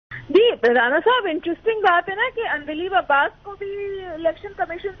جی رانا صاحب، انٹرسٹنگ بات ہے نا کہ انولیب عباس کو بھی الیکشن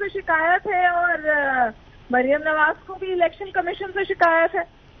کمیشن سے شکایت ہے اور مریم نواز کو بھی الیکشن کمیشن سے شکایت ہے.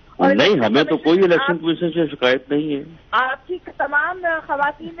 اور نہیں، ہمیں تو کوئی الیکشن کمیشن سے شکایت نہیں ہے. آپ کی تمام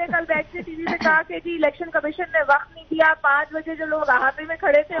خواتین نے کل بیٹھ کے ٹی وی پہ کہا کہ جی الیکشن کمیشن نے وقت نہیں دیا، 5 بجے جو لوگ احاطے میں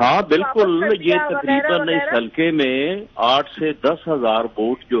کھڑے تھے. ہاں بالکل، یہ تقریباً اس حلقے میں 8 سے 10 ہزار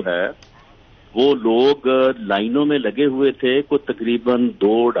ووٹ جو ہے وہ لوگ لائنوں میں لگے ہوئے تھے، کوئی تقریباً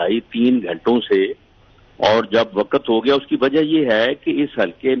 2، 2.5، 3 گھنٹوں سے. اور جب وقت ہو گیا، اس کی وجہ یہ ہے کہ اس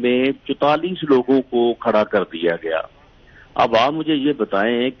حلقے میں 44 لوگوں کو کھڑا کر دیا گیا. اب آپ مجھے یہ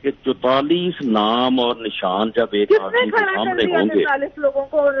بتائیں کہ 44 نام اور نشان جب ایک آدمی کے سامنے ہوں گے، 44 لوگوں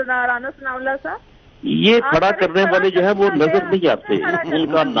کو رانا ثناء اللہ صاحب یہ کھڑا کرنے والے جو ہے وہ نظر نہیں آتے. ان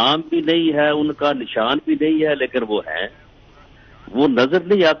کا نام بھی نہیں ہے، ان کا نشان بھی نہیں ہے، لیکن وہ ہیں، وہ نظر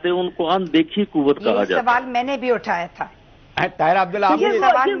نہیں آتے. ان کو اندیکھی قوت کہا جاتا ہے. یہ سوال میں نے بھی اٹھایا تھا. طاہر عبداللہ، یہ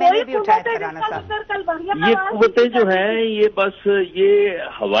سوال میں نے بھی اٹھایا تھا رانا صاحب. یہ قوتیں جو ہیں یہ بس یہ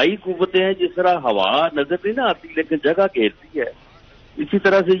ہوائی قوتیں ہیں. جس طرح ہوا نظر نہیں نہ آتی لیکن جگہ گھیرتی ہے، اسی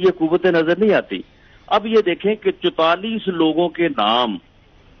طرح سے یہ قوتیں نظر نہیں آتی. اب یہ دیکھیں کہ 44 لوگوں کے نام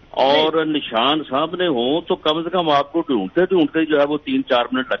اور نشان سامنے ہوں تو کم سے کم آپ کو ڈھونڈتے ڈھونڈتے جو ہے وہ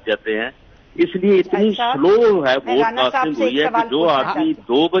 3-4 منٹ لگ جاتے ہیں. اس لیے اتنی سلو ہے ووٹ کاسٹنگ ہوئی ہے کہ جو آدمی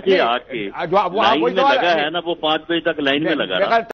 2 بجے آ کے لائن میں لگا ہے نا وہ 5 بجے تک لائن میں لگا رہا.